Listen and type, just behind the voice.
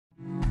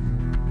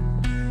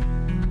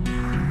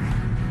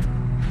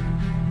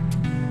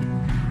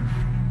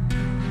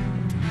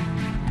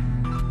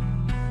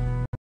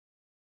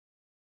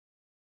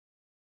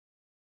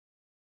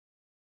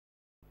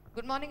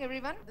Good morning,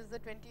 everyone. This is a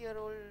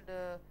 20-year-old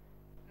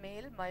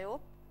male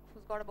myope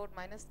who's got about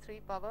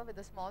 -3 power with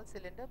a small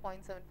cylinder,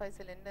 0.75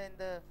 cylinder in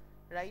the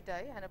right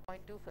eye and a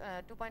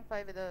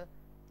 2.5 with a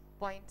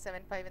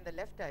 0.75 in the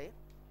left eye.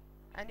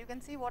 And you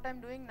can see what I'm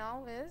doing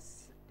now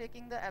is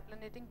taking the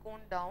applanating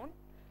cone down.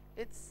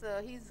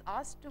 He's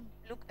asked to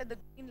look at the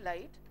green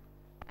light,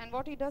 and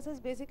what he does is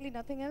basically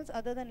nothing else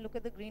other than look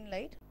at the green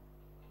light,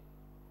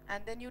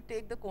 and then you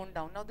take the cone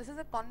down. Now this is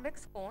a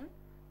convex cone,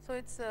 so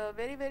it's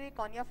very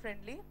cornea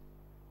friendly.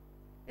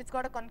 It's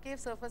got a concave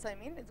surface,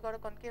 it's got a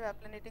concave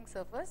applanating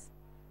surface,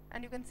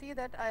 and you can see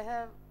that I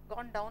have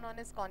gone down on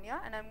his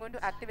cornea and I'm going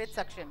to activate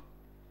suction.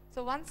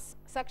 So once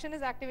suction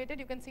is activated,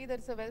 you can see that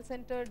it's a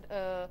well-centered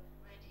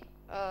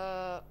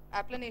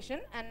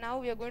applanation, and now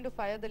we are going to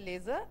fire the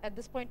laser. At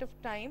this point of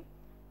time,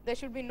 there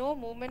should be no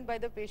movement by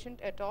the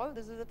patient at all.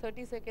 This is the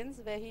 30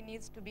 seconds where he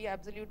needs to be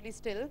absolutely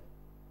still.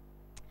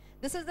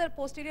 This is the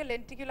posterior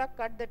lenticular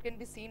cut that can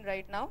be seen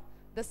right now,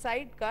 the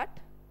side cut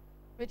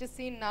which is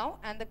seen now,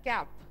 and the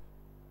cap.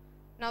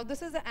 Now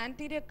this is the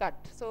anterior cut.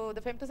 So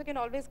the femtosecond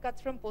always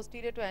cuts from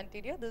posterior to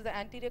anterior. This is the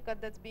anterior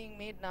cut that's being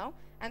made now,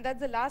 and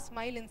that's the last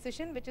small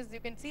incision, which is, you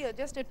can see,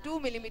 just a 2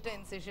 millimeter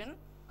incision.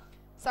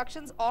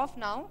 Suction's off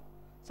now,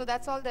 so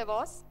that's all there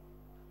was.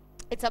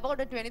 It's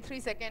about a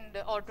 23-second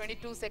or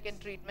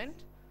 22-second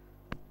treatment.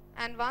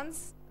 And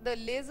once the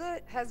laser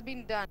has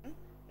been done,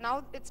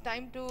 now it's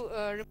time to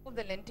remove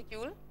the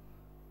lenticule.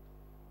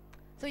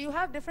 So you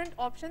have different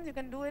options. You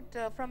can do it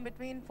from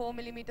between 4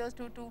 millimeters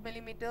to 2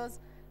 millimeters,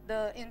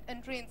 the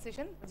entry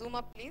incision. Zoom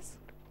up, please.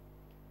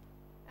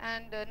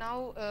 And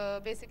now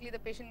basically the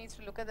patient needs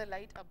to look at the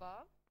light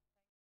above.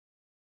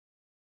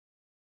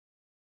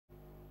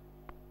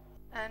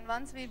 And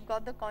once we've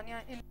got the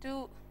cornea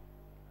into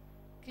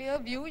clear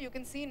view, you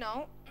can see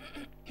now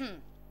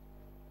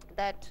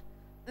that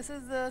this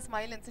is the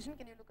small incision.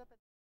 Can you look up at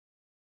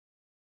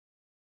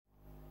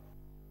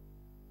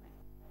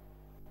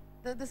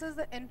this is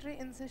the entry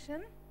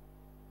incision,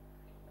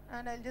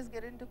 and I'll just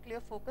get into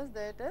clear focus.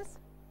 There it is.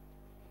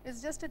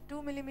 It's just a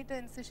 2 millimeter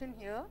incision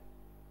here.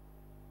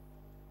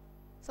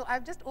 So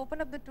I've just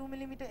opened up the 2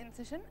 millimeter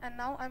incision, and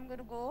now I'm going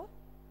to go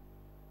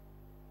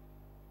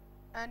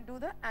and do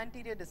the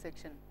anterior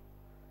dissection.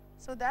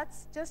 So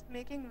that's just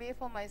making way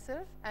for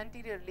myself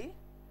anteriorly,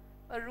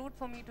 a route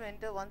for me to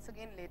enter once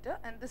again later.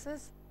 And this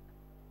is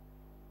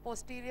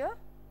posterior.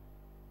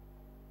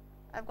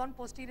 I've gone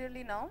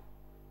posteriorly now.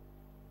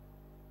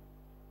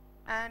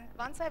 And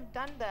once I've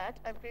done that,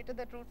 I've created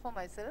that route for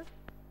myself.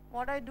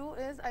 What I do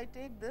is I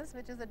take this,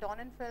 which is a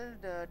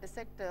Donenfeld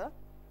dissector,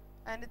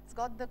 and it's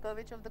got the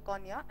curvature of the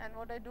cornea, and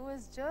what I do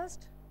is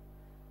just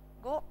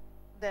go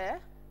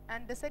there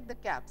and dissect the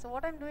cap. So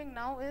what I'm doing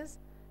now is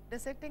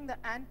dissecting the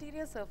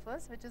anterior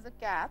surface, which is the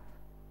cap,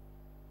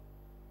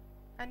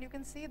 and you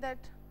can see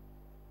that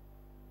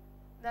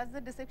that's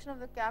the dissection of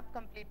the cap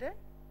completed.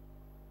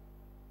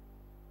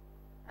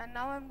 And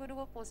now I'm going to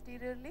go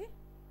posteriorly,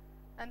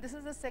 and this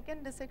is the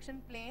second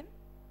dissection plane,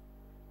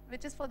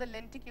 which is for the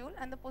lenticule,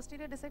 and the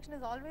posterior dissection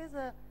is always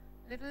a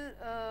little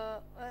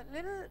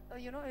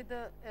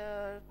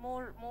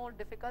more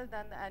difficult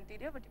than the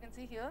anterior, but you can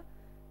see here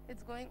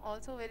it's going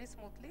also very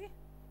smoothly.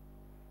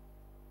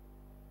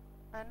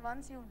 And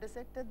once you've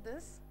dissected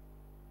this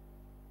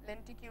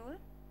lenticule,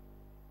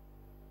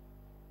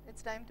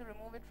 it's time to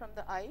remove it from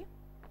the eye.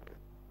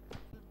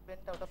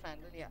 Bent out of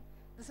angle, yeah.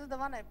 This is the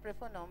one I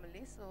prefer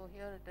normally, so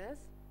here it is.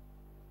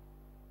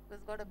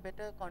 It's got a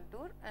better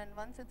contour, and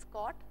once it's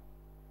caught,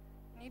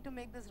 you need to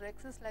make this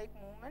rhexis-like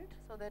movement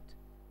so that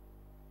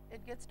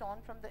it gets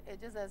torn from the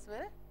edges as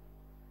well,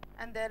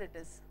 and there it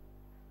is.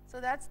 So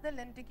that's the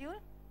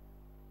lenticule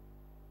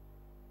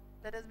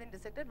that has been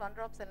dissected. 1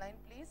 drop saline,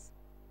 please.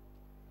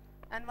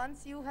 And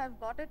once you have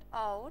got it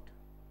out,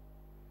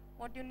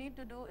 what you need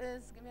to do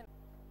is give me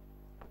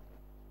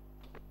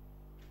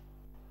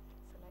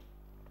saline.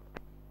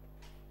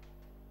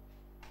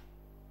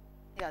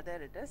 Yeah,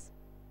 there it is.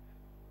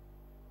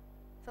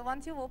 So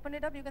once you open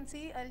it up, you can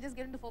see, I'll just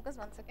get into focus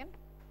 1 second.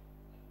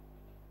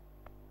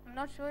 I'm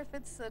not sure if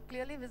it's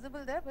clearly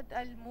visible there, but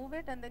I'll move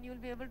it, and then you'll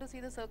be able to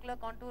see the circular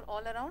contour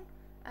all around,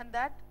 and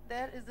that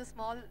there is the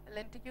small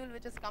lenticule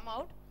which has come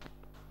out.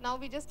 Now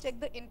we just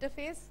check the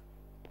interface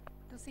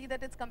to see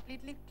that it's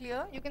completely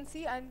clear. You can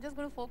see I'm just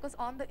going to focus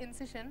on the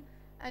incision,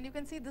 and you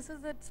can see this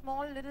is a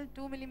small little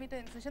 2 millimeter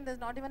incision. There's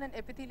not even an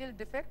epithelial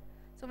defect.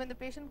 So when the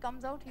patient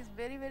comes out, he's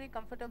very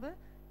comfortable.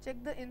 Check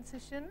the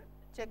incision,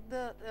 check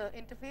the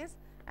interface,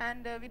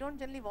 and we don't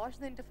generally wash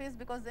the interface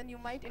because then you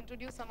might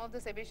introduce some of the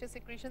sebaceous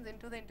secretions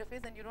into the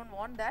interface, and you don't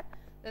want that.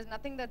 There's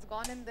nothing that's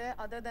gone in there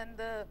other than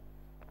the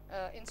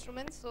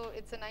instruments, so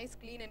it's a nice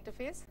clean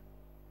interface.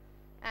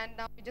 And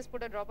now we just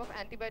put a drop of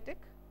antibiotic,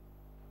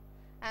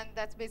 and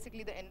that's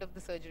basically the end of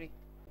the surgery.